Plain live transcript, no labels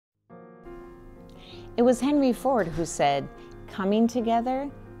It was Henry Ford who said, "Coming together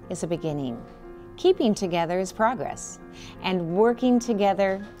is a beginning. Keeping together is progress. And working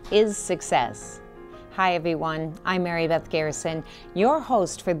together is success." Hi everyone, I'm Mary Beth Garrison, your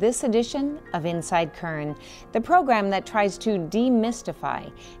host for this edition of Inside Kern, the program that tries to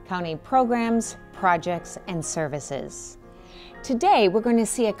demystify county programs, projects, and services. Today we're going to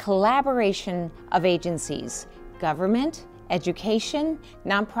see a collaboration of agencies, government, education,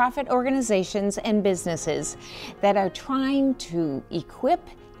 nonprofit organizations, and businesses that are trying to equip,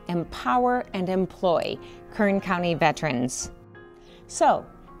 empower, and employ Kern County veterans. So,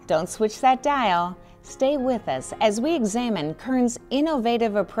 don't switch that dial. Stay with us as we examine Kern's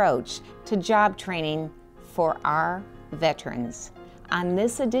innovative approach to job training for our veterans on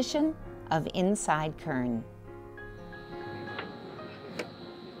this edition of Inside Kern.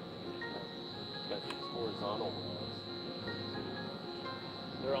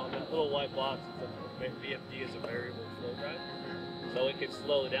 They're on that little white box. VFD is a variable flow drive, so it can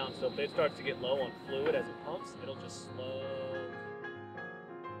slow down. So if it starts to get low on fluid as it pumps, it'll just slow.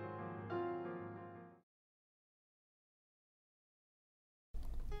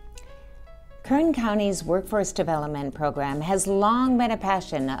 Kern County's Workforce Development Program has long been a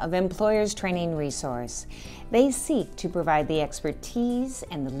passion of employers' training resource. They seek to provide the expertise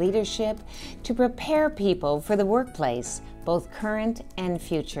and the leadership to prepare people for the workplace, both current and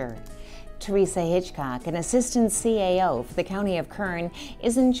future. Teresa Hitchcock, an assistant CAO for the County of Kern,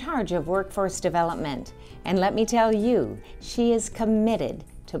 is in charge of workforce development. And let me tell you, she is committed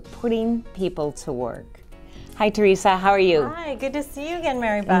to putting people to work. Hi Teresa, how are you? Hi, good to see you again,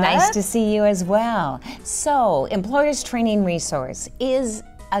 Mary Beth. Nice to see you as well. So, Employers Training Resource is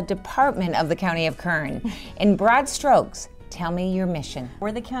a department of the County of Kern. In broad strokes, tell me your mission.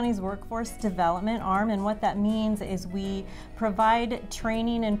 We're the county's workforce development arm, and what that means is we provide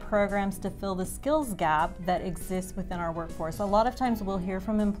training and programs to fill the skills gap that exists within our workforce. A lot of times we'll hear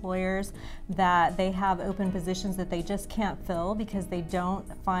from employers that they have open positions that they just can't fill because they don't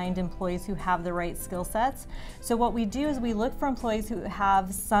find employees who have the right skill sets. So what we do is we look for employees who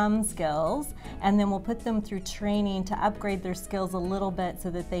have some skills, and then we'll put them through training to upgrade their skills a little bit so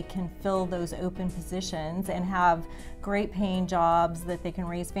that they can fill those open positions and have great paying jobs that they can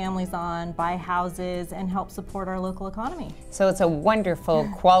raise families on, buy houses, and help support our local economy. So it's a wonderful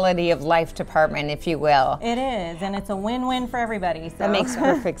quality of life department, if you will. It is, and it's a win-win for everybody. So. That makes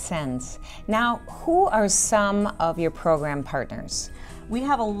perfect sense. Now, who are some of your program partners? We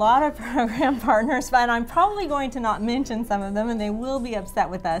have a lot of program partners, but I'm probably going to not mention some of them, and they will be upset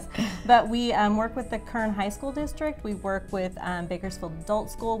with us. But we work with the Kern High School District, we work with Bakersfield Adult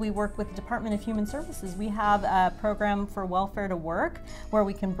School, we work with the Department of Human Services. We have a program for Welfare to Work where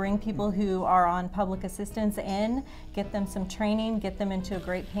we can bring people who are on public assistance in, get them some training, get them into a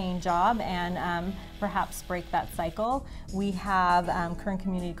great paying job, and perhaps break that cycle. We have Kern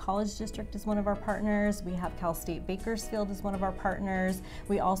Community College District is one of our partners. We have Cal State Bakersfield is one of our partners.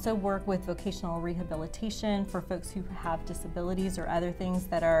 We also work with vocational rehabilitation for folks who have disabilities or other things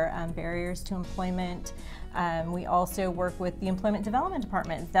that are barriers to employment. We also work with the Employment Development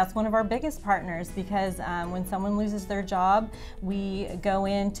Department. That's one of our biggest partners because when someone loses their job, we go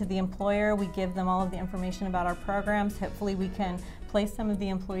into the employer, we give them all of the information about our programs. Hopefully we can place some of the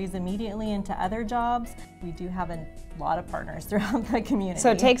employees immediately into other jobs. We do have a lot of partners throughout the community.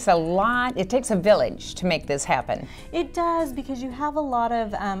 So it takes a village to make this happen. It does, because you have a lot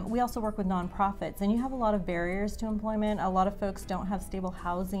of, we also work with nonprofits, and you have a lot of barriers to employment. A lot of folks don't have stable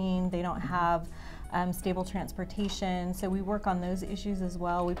housing, they don't have stable transportation, so we work on those issues as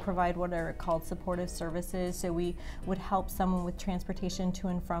well. We provide what are called supportive services, so we would help someone with transportation to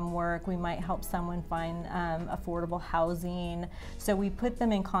and from work. We might help someone find affordable housing, so we put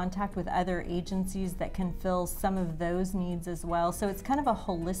them in contact with other agencies that can fill some of those needs as well. So it's kind of a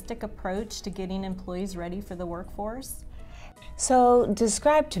holistic approach to getting employees ready for the workforce. So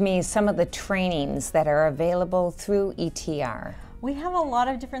describe to me some of the trainings that are available through ETR. We have a lot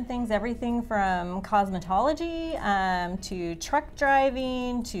of different things, everything from cosmetology to truck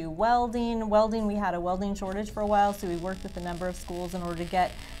driving to welding. Welding, we had a welding shortage for a while, so we worked with a number of schools in order to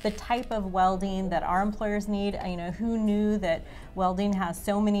get the type of welding that our employers need. You know, who knew that welding has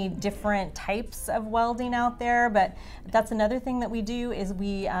so many different types of welding out there? But that's another thing that we do is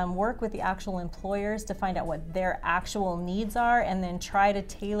we work with the actual employers to find out what their actual needs are and then try to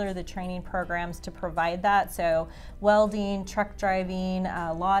tailor the training programs to provide that. So welding, truck driving,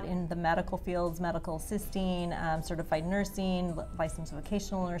 a lot in the medical fields, medical assisting, certified nursing, licensed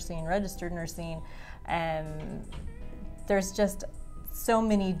vocational nursing, registered nursing. There's just so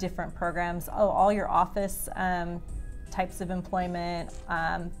many different programs. Oh, all your office types of employment,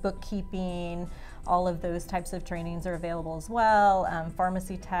 bookkeeping, all of those types of trainings are available as well.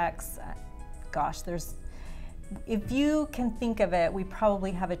 Pharmacy techs, gosh, if you can think of it, we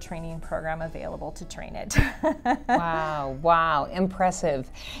probably have a training program available to train it. Wow, wow, impressive.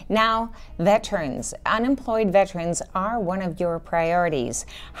 Now, veterans, unemployed veterans are one of your priorities.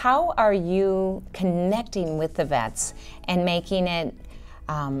 How are you connecting with the vets and making it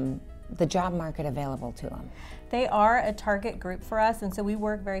the job market available to them? They are a target group for us, and so we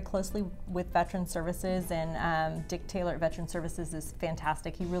work very closely with Veterans Services, and Dick Taylor at Veterans Services is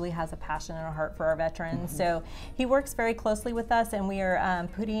fantastic. He really has a passion and a heart for our veterans. So he works very closely with us, and we are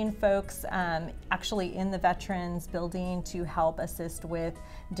putting folks actually in the Veterans building to help assist with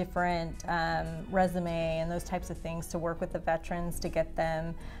different resume and those types of things, to work with the veterans to get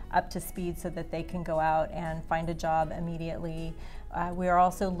them up to speed so that they can go out and find a job immediately. We are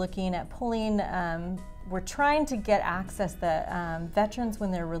also looking at pulling, we're trying to get access that veterans,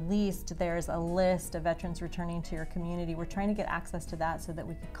 when they're released, there's a list of veterans returning to your community. We're trying to get access to that so that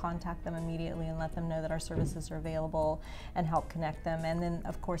we could contact them immediately and let them know that our services are available and help connect them. And then,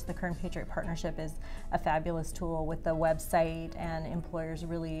 of course, the Kern Patriot Partnership is a fabulous tool with the website, and employers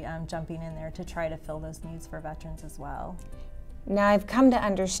really jumping in there to try to fill those needs for veterans as well. Now, I've come to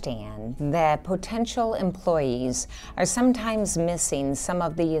understand that potential employees are sometimes missing some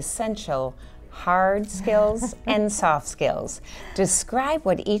of the essential hard skills and soft skills. Describe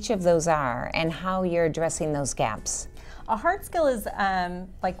what each of those are and how you're addressing those gaps. A hard skill is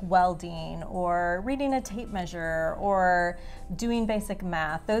like welding or reading a tape measure or doing basic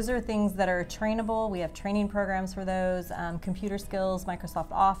math. Those are things that are trainable. We have training programs for those. Computer skills,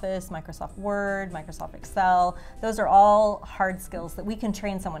 Microsoft Office, Microsoft Word, Microsoft Excel. Those are all hard skills that we can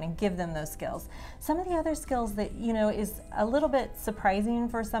train someone and give them those skills. Some of the other skills that, is a little bit surprising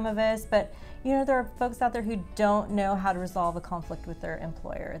for some of us, but there are folks out there who don't know how to resolve a conflict with their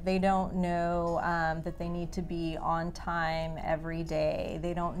employer. They don't know that they need to be on time every day.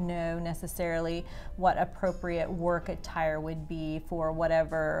 They don't know necessarily what appropriate work attire would be for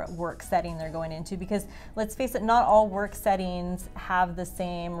whatever work setting they're going into, because let's face it, not all work settings have the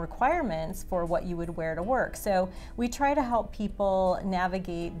same requirements for what you would wear to work. So we try to help people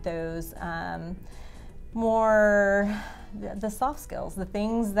navigate those more the soft skills, the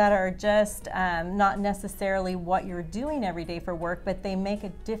things that are just not necessarily what you're doing every day for work, but they make a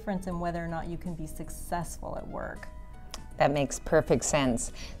difference in whether or not you can be successful at work. That makes perfect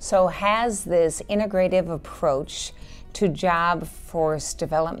sense. So has this integrative approach to job force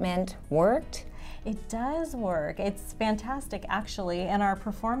development worked? It does work. It's fantastic, actually. And our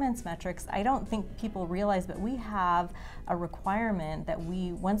performance metrics, I don't think people realize, but we have a requirement that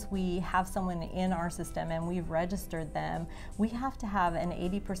once we have someone in our system and we've registered them, we have to have an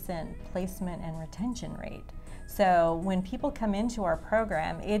 80% placement and retention rate. So when people come into our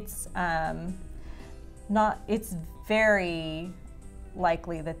program, it's very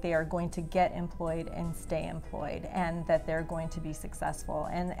likely that they are going to get employed and stay employed, and that they're going to be successful.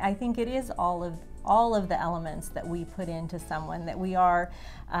 And I think it is all of the elements that we put into someone, that we are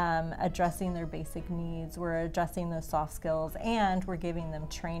addressing their basic needs, we're addressing those soft skills, and we're giving them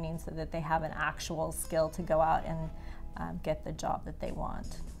training so that they have an actual skill to go out and get the job that they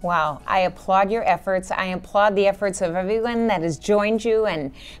want. Wow, I applaud your efforts. I applaud the efforts of everyone that has joined you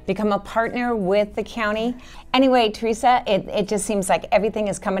and become a partner with the county. Anyway, Teresa, it just seems like everything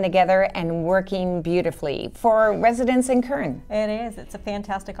is coming together and working beautifully for residents in Kern. It is. It's a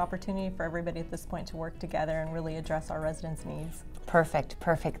fantastic opportunity for everybody at this point to work together and really address our residents' needs. Perfect,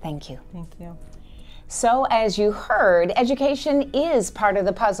 perfect. Thank you. Thank you. So as you heard, education is part of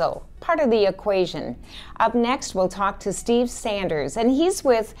the puzzle, part of the equation. Up next, we'll talk to Steve Sanders, and he's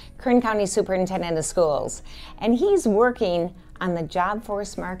with Kern County Superintendent of Schools, and he's working on the job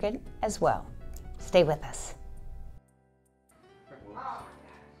force market as well. Stay with us. Not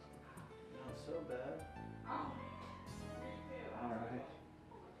so bad. All right.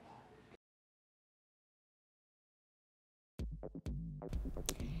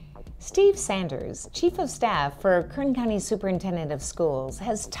 Steve Sanders, Chief of Staff for Kern County Superintendent of Schools,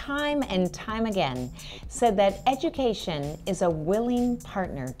 has time and time again said that education is a willing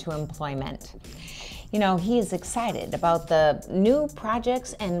partner to employment. You know, he is excited about the new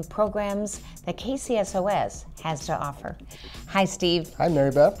projects and programs that KCSOS has to offer. Hi, Steve. Hi,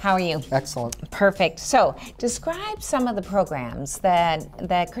 Mary Beth. How are you? Excellent. Perfect. So, describe some of the programs that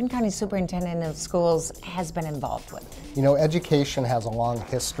Kern County Superintendent of Schools has been involved with. You know, education has a long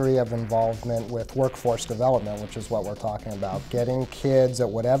history of involvement with workforce development, which is what we're talking about, getting kids at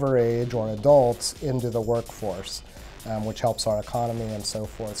whatever age or adults into the workforce. which helps our economy and so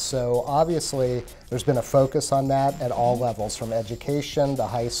forth. So obviously, there's been a focus on that at all levels, from education to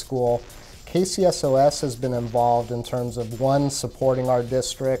high school. KCSOS has been involved in terms of, one, supporting our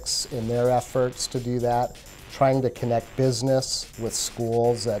districts in their efforts to do that, trying to connect business with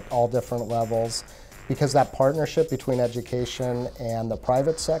schools at all different levels, because that partnership between education and the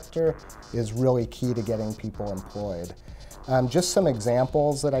private sector is really key to getting people employed. Just some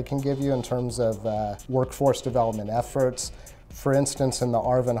examples that I can give you in terms of workforce development efforts. For instance, in the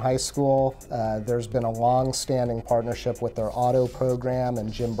Arvin High School, there's been a long-standing partnership with their auto program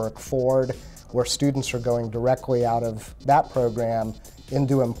and Jim Burke Ford, where students are going directly out of that program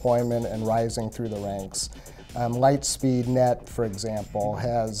into employment and rising through the ranks. Lightspeed Net, for example,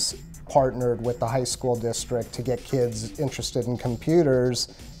 has partnered with the high school district to get kids interested in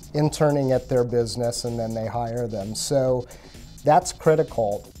computers, interning at their business, and then they hire them. So that's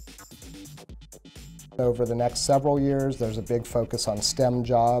critical. Over the next several years, there's a big focus on STEM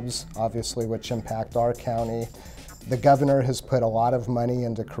jobs, obviously, which impact our county. The governor has put a lot of money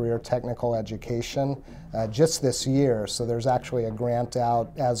into career technical education just this year, so there's actually a grant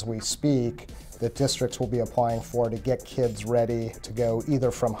out as we speak that districts will be applying for to get kids ready to go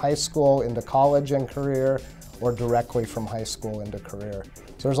either from high school into college and career, or directly from high school into career.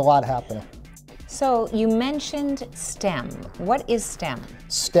 So there's a lot happening. So you mentioned STEM. What is STEM?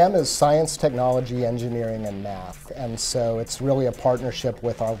 STEM is science, technology, engineering, and math. And so it's really a partnership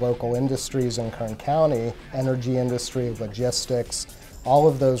with our local industries in Kern County, energy industry, logistics. All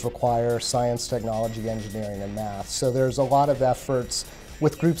of those require science, technology, engineering, and math. So there's a lot of efforts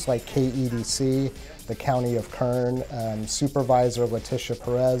with groups like KEDC, the County of Kern. Supervisor Letitia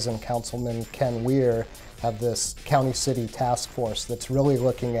Perez and Councilman Ken Weir have this county city task force that's really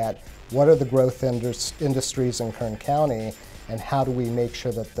looking at what are the growth industries in Kern County, and how do we make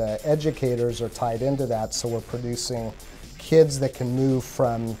sure that the educators are tied into that, so we're producing kids that can move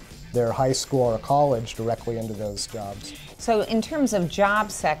from their high school or college directly into those jobs. So in terms of job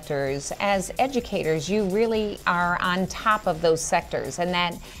sectors, as educators, you really are on top of those sectors, and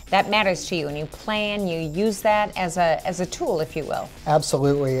that matters to you, and you plan, you use that as a tool, if you will.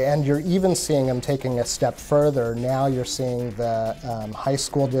 Absolutely, and you're even seeing them taking a step further. Now you're seeing the high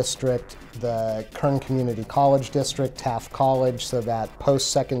school district, the Kern Community College District, Taft College, so that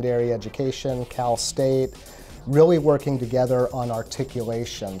post-secondary education, Cal State, really working together on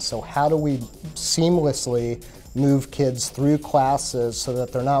articulation. So how do we seamlessly move kids through classes so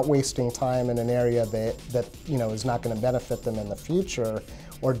that they're not wasting time in an area that is not going to benefit them in the future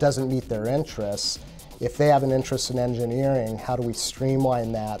or doesn't meet their interests. If they have an interest in engineering, how do we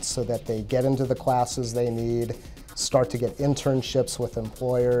streamline that so that they get into the classes they need, start to get internships with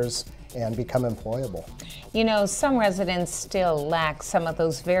employers, and become employable? You know, some residents still lack some of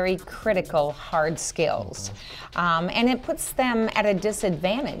those very critical hard skills, and it puts them at a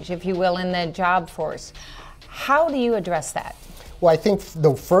disadvantage, if you will, in the job force. How do you address that? Well, I think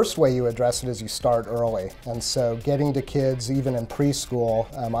the first way you address it is you start early. And so getting to kids even in preschool,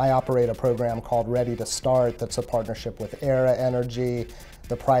 I operate a program called Ready to Start that's a partnership with Era Energy,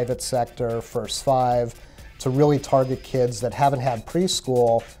 the private sector, First Five, to really target kids that haven't had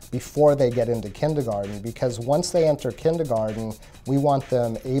preschool before they get into kindergarten, because once they enter kindergarten, we want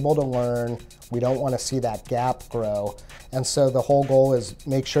them able to learn. We don't want to see that gap grow. And so the whole goal is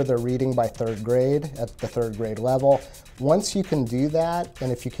make sure they're reading by third grade, at the third grade level. Once you can do that,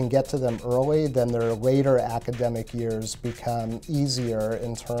 and if you can get to them early, then their later academic years become easier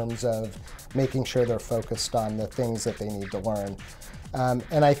in terms of making sure they're focused on the things that they need to learn.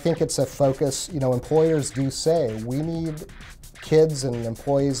 And I think it's a focus, employers do say, we need kids and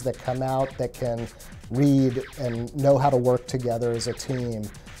employees that come out that can read and know how to work together as a team.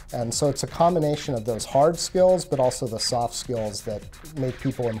 And so it's a combination of those hard skills, but also the soft skills that make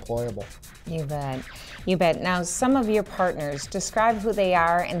people employable. You bet. You bet. Now, some of your partners, describe who they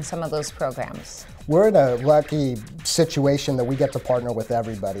are in some of those programs. We're in a lucky situation that we get to partner with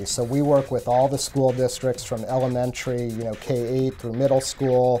everybody. So we work with all the school districts from elementary, K-8 through middle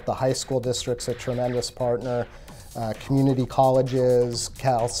school. The high school district's a tremendous partner. Community colleges,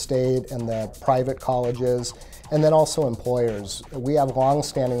 Cal State, and the private colleges. And then also employers. We have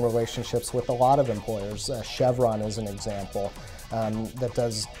long-standing relationships with a lot of employers. Chevron is an example that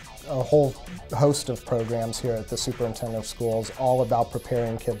does a whole host of programs here at the Superintendent of Schools, all about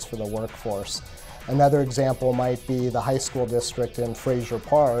preparing kids for the workforce. Another example might be the high school district in Fraser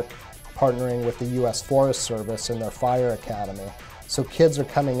Park partnering with the U.S. Forest Service in their fire academy. So kids are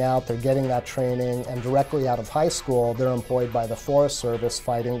coming out, they're getting that training, and directly out of high school, they're employed by the Forest Service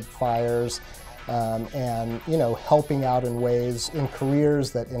fighting fires and helping out in ways, in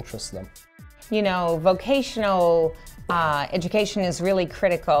careers that interest them. you know, vocational education is really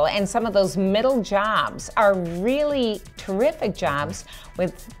critical, and some of those middle jobs are really terrific jobs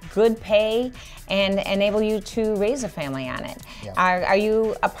with good pay and enable you to raise a family on it. Yeah. Are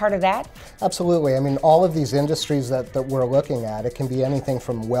you a part of that? Absolutely. I mean, all of these industries that we're looking at, it can be anything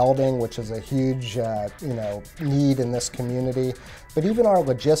from welding, which is a huge need in this community, but even our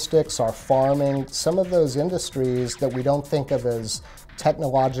logistics, our farming, some of those industries that we don't think of as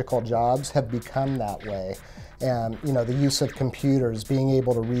technological jobs have become that way. And the use of computers, being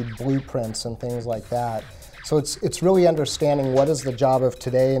able to read blueprints and things like that. So it's really understanding what is the job of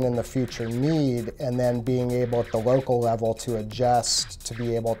today and in the future need, and then being able at the local level to adjust to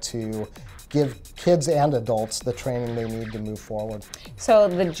be able to give kids and adults the training they need to move forward. So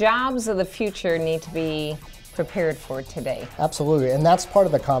the jobs of the future need to be prepared for today. Absolutely, and that's part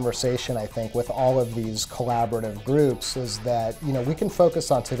of the conversation, I think, with all of these collaborative groups, is that we can focus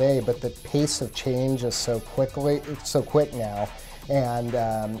on today, but the pace of change is so quick now,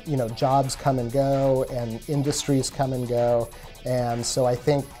 and jobs come and go, and industries come and go, and so I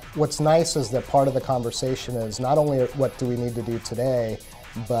think what's nice is that part of the conversation is not only what do we need to do today,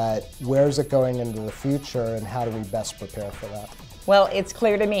 but where's it going into the future, and how do we best prepare for that? Well, it's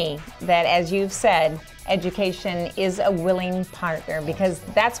clear to me that, as you've said, education is a willing partner, because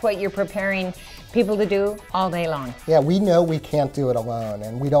that's what you're preparing people to do all day long. Yeah, we know we can't do it alone,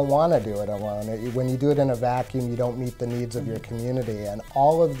 and we don't want to do it alone. When you do it in a vacuum, you don't meet the needs of your community, and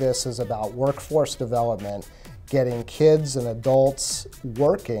all of this is about workforce development, getting kids and adults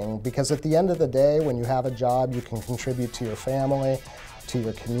working, because at the end of the day, when you have a job, you can contribute to your family, to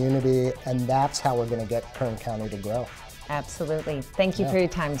your community, and that's how we're going to get Kern County to grow. Absolutely. Thank you for your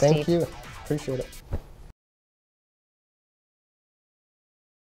time, Steve. Thank you. Appreciate it.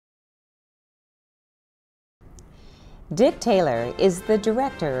 Dick Taylor is the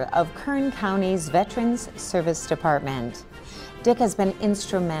director of Kern County's Veterans Service Department. Dick has been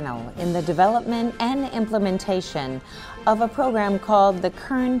instrumental in the development and implementation of a program called the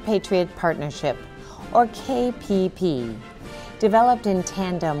Kern Patriot Partnership, or KPP. Developed in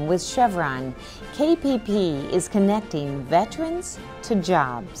tandem with Chevron, KPP is connecting veterans to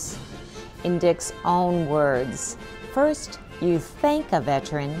jobs. In Dick's own words, first you thank a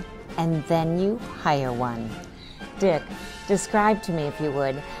veteran and then you hire one. Dick, describe to me, if you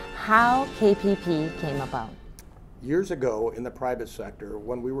would, how KPP came about. Years ago in the private sector,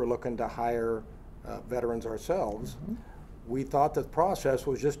 when we were looking to hire veterans ourselves, we thought the process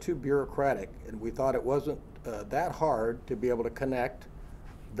was just too bureaucratic, and we thought it wasn't that hard to be able to connect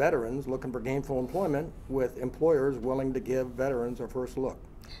veterans looking for gainful employment with employers willing to give veterans a first look.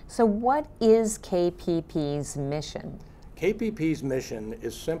 So what is KPP's mission? KPP's mission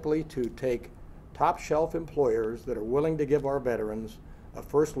is simply to take top shelf employers that are willing to give our veterans a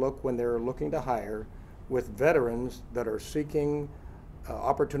first look when they're looking to hire, with veterans that are seeking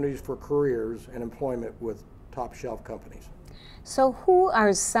opportunities for careers and employment with top shelf companies. So who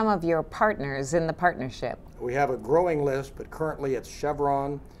are some of your partners in the partnership? We have a growing list, but currently it's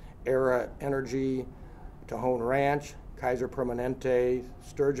Chevron, Era Energy, Tejon Ranch, Kaiser Permanente,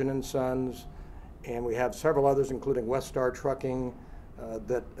 Sturgeon & Sons, and we have several others, including Westar Trucking, and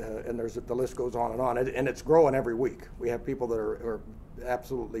the list goes on, and it's growing every week. We have people that are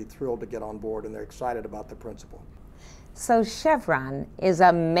absolutely thrilled to get on board, and they're excited about the principle. So Chevron is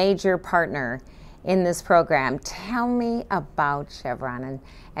a major partner in this program. Tell me about Chevron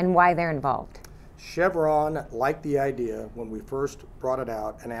and why they're involved. Chevron liked the idea when we first brought it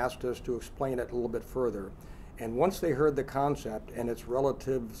out and asked us to explain it a little bit further. And once they heard the concept and its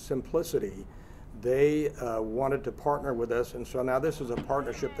relative simplicity, they wanted to partner with us. And so now this is a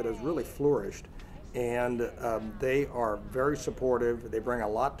partnership that has really flourished. And they are very supportive. They bring a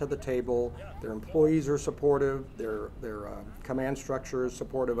lot to the table. Their employees are supportive. Their command structure is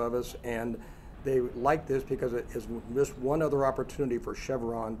supportive of us. And they like this because it is just one other opportunity for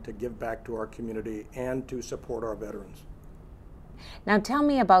Chevron to give back to our community and to support our veterans. Now tell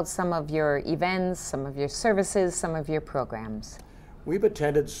me about some of your events, some of your services, some of your programs. We've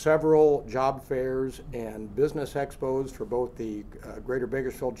attended several job fairs and business expos for both the Greater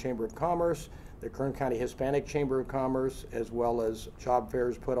Bakersfield Chamber of Commerce, the Kern County Hispanic Chamber of Commerce, as well as job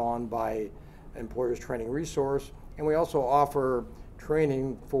fairs put on by Employers Training Resource. And we also offer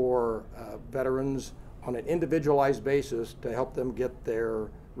training for veterans on an individualized basis to help them get their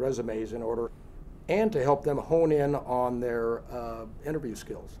resumes in order and to help them hone in on their interview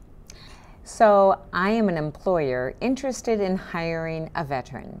skills. So I am an employer interested in hiring a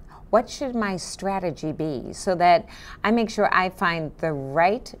veteran. What should my strategy be so that I make sure I find the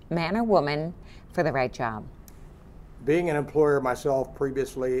right man or woman for the right job? being an employer myself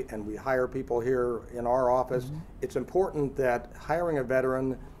previously, and we hire people here in our office, it's important that hiring a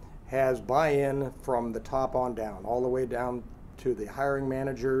veteran has buy-in from the top on down, all the way down to the hiring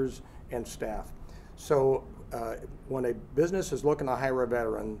managers and staff. So when a business is looking to hire a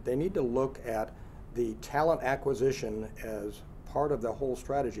veteran, they need to look at the talent acquisition as part of the whole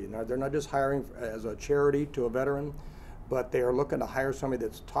strategy. Now, they're not just hiring as a charity to a veteran, but they are looking to hire somebody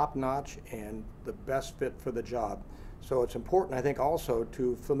that's top-notch and the best fit for the job. So it's important, I think, also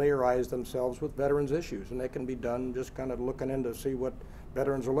to familiarize themselves with veterans' issues, and they can be done just kind of looking in to see what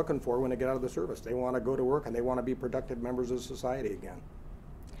veterans are looking for when they get out of the service. They want to go to work and they want to be productive members of society again.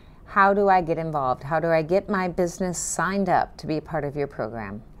 How do I get involved? How do I get my business signed up to be a part of your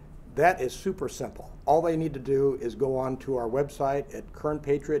program? That is super simple. All they need to do is go on to our website at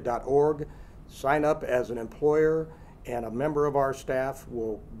kernpatriot.org, sign up as an employer, and a member of our staff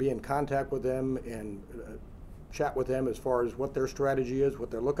will be in contact with them and chat with them as far as what their strategy is, what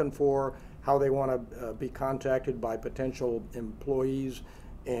they're looking for, how they want to be contacted by potential employees,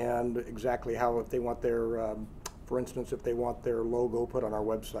 and exactly how, if they want their, for instance, if they want their logo put on our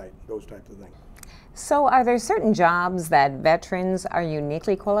website, those types of things. So are there certain jobs that veterans are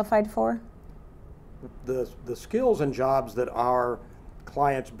uniquely qualified for? The skills and jobs that our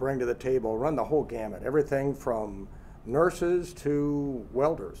clients bring to the table run the whole gamut, everything from nurses to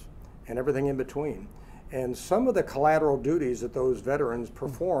welders and everything in between. And some of the collateral duties that those veterans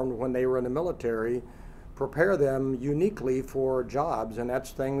performed when they were in the military prepare them uniquely for jobs, and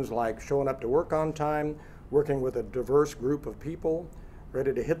that's things like showing up to work on time, working with a diverse group of people,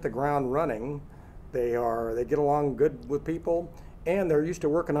 ready to hit the ground running. They get along good with people, and they're used to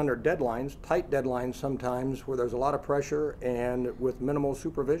working under deadlines, tight deadlines sometimes, where there's a lot of pressure and with minimal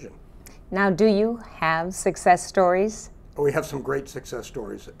supervision. Now, do you have success stories? We have some great success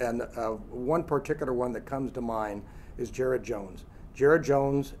stories, and one particular one that comes to mind is Jarod Jones. Jarod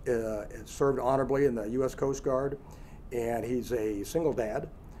Jones served honorably in the U.S. Coast Guard, and he's a single dad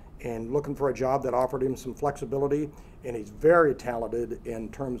and looking for a job that offered him some flexibility, and he's very talented in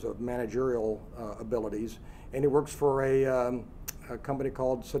terms of managerial abilities, and he works for a company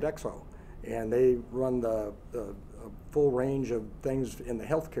called Sodexo, and they run the full range of things in the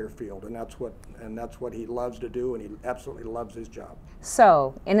healthcare field, and that's what he loves to do, and he absolutely loves his job.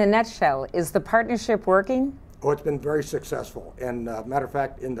 So, in a nutshell, is the partnership working? Oh, it's been very successful, and matter of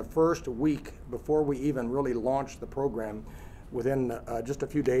fact, in the first week before we even really launched the program, within just a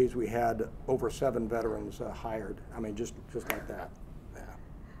few days, we had over 7 veterans hired. I mean, just like that. Yeah.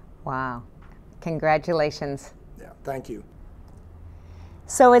 Wow. Congratulations. Yeah, thank you.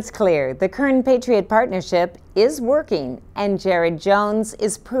 So it's clear the Kern Patriot Partnership is working, and Jarod Jones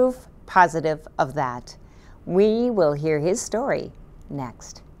is proof positive of that. We will hear his story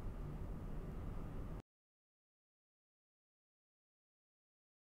next.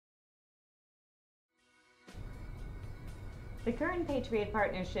 The Kern Patriot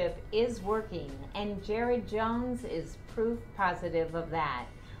Partnership is working, and Jarod Jones is proof positive of that.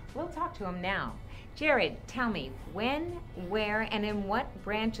 We'll talk to him now. Jarod, tell me, when, where, and in what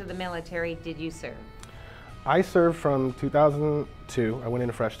branch of the military did you serve? I served from 2002. I went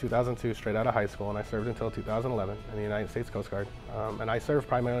into fresh 2002, straight out of high school, and I served until 2011 in the United States Coast Guard. And I served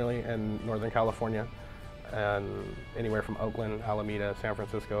primarily in Northern California, and anywhere from Oakland, Alameda, San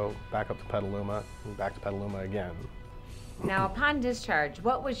Francisco, back up to Petaluma, and back to Petaluma again. Now, upon discharge,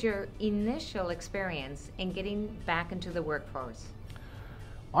 what was your initial experience in getting back into the workforce?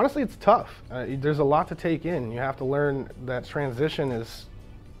 Honestly, it's tough. There's a lot to take in. You have to learn that transition is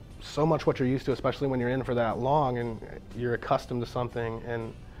so much what you're used to, especially when you're in for that long and you're accustomed to something,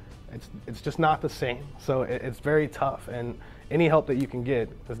 and it's just not the same. So it's very tough, and any help that you can get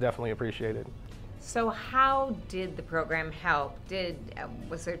is definitely appreciated. So how did the program help?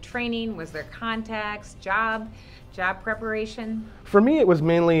 Was there training? Was there contacts, job preparation? For me, it was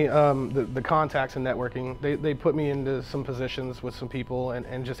mainly the contacts and networking. They put me into some positions with some people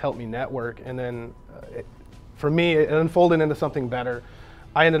and just helped me network. And then for me, it unfolded into something better.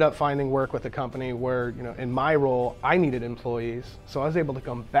 I ended up finding work with a company where, in my role, I needed employees. So I was able to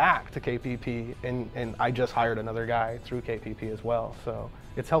come back to KPP, and I just hired another guy through KPP as well. So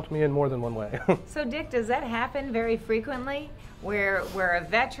it's helped me in more than one way. So Dick, does that happen very frequently, where a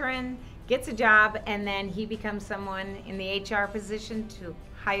veteran gets a job and then he becomes someone in the HR position to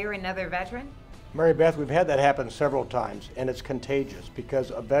hire another veteran? Mary Beth, we've had that happen several times, and it's contagious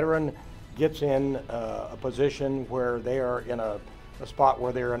because a veteran gets in a position where they are in a spot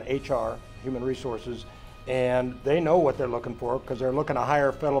where they're in HR, human resources, and they know what they're looking for because they're looking to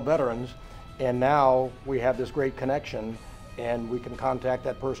hire fellow veterans, and now we have this great connection, and we can contact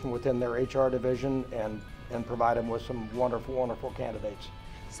that person within their HR division and and provide them with some wonderful, wonderful candidates.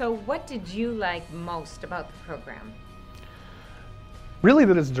 So what did you like most about the program? Really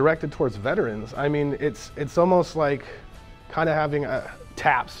that it's directed towards veterans. I mean, it's almost like kind of having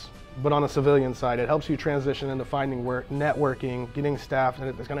TAPS, but on a civilian side. It helps you transition into finding work, networking, getting staff, and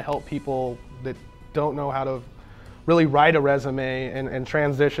it's going to help people that don't know how to really write a resume and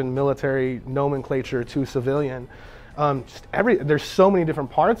transition military nomenclature to civilian. There's so many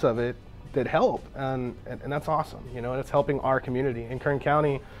different parts of it that help, and that's awesome, you know, and it's helping our community. In Kern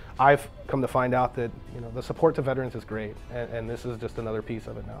County, I've come to find out that, you know, the support to veterans is great, and this is just another piece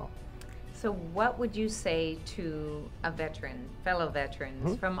of it now. So what would you say to a veteran, fellow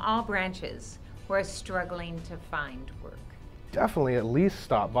veterans from all branches who are struggling to find work? Definitely at least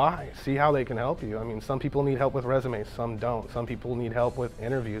stop by, see how they can help you. I mean, some people need help with resumes, some don't. Some people need help with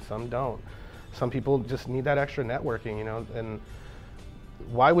interviews, some don't. Some people just need that extra networking, you know, and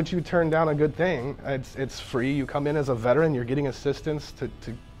why would you turn down a good thing? It's free. You come in as a veteran, you're getting assistance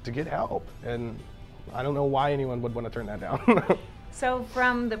to get help, and I don't know why anyone would want to turn that down. So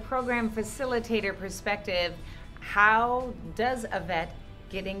from the program facilitator perspective, how does a vet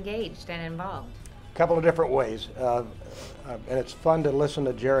get engaged and involved? A couple of different ways, and it's fun to listen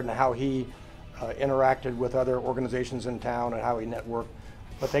to Jarod and how he interacted with other organizations in town and how he networked.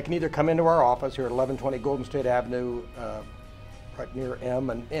 But they can either come into our office here at 1120 Golden State Avenue, right near M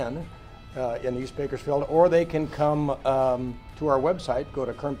and N in East Bakersfield, or they can come to our website, go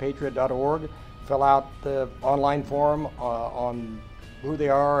to kernpatriot.org, fill out the online form on who they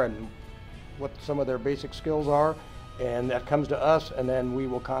are and what some of their basic skills are, and that comes to us, and then we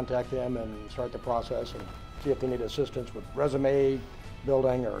will contact them and start the process and see if they need assistance with resume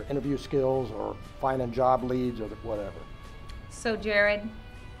building or interview skills or finding job leads or whatever. So Jarod,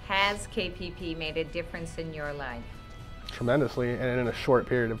 has KPP made a difference in your life? Tremendously, and in a short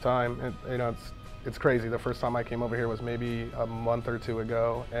period of time. You know, it's crazy. The first time I came over here was maybe a month or two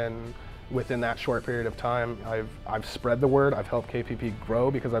ago, and within that short period of time, I've spread the word. I've helped KPP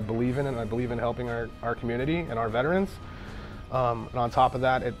grow because I believe in it, and I believe in helping our community and our veterans. And on top of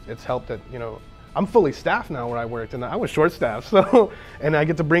that, it's helped that, you know, I'm fully staffed now where I worked, and I was short staffed, so, and I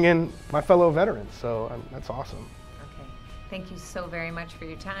get to bring in my fellow veterans, so that's awesome. Okay, thank you so very much for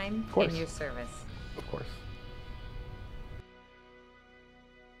your time and your service. Of course.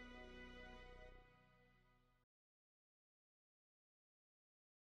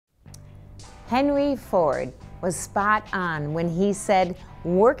 Henry Ford was spot on when he said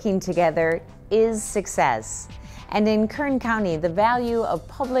working together is success. And in Kern County, the value of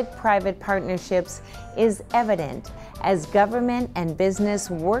public-private partnerships is evident as government and business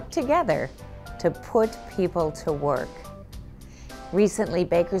work together to put people to work. Recently,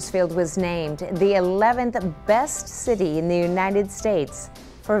 Bakersfield was named the 11th best city in the United States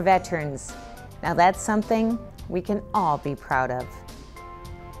for veterans. Now that's something we can all be proud of.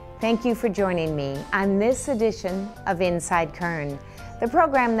 Thank you for joining me on this edition of Inside Kern, the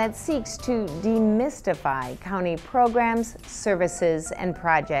program that seeks to demystify county programs, services, and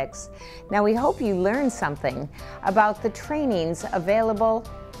projects. Now we hope you learned something about the trainings available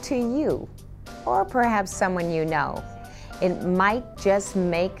to you, or perhaps someone you know. It might just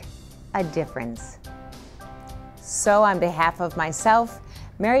make a difference. So on behalf of myself,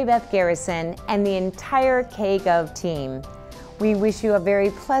 Mary Beth Garrison, and the entire KGov team, we wish you a very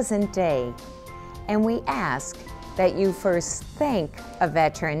pleasant day, and we ask that you first thank a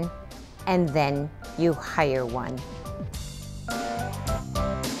veteran and then you hire one.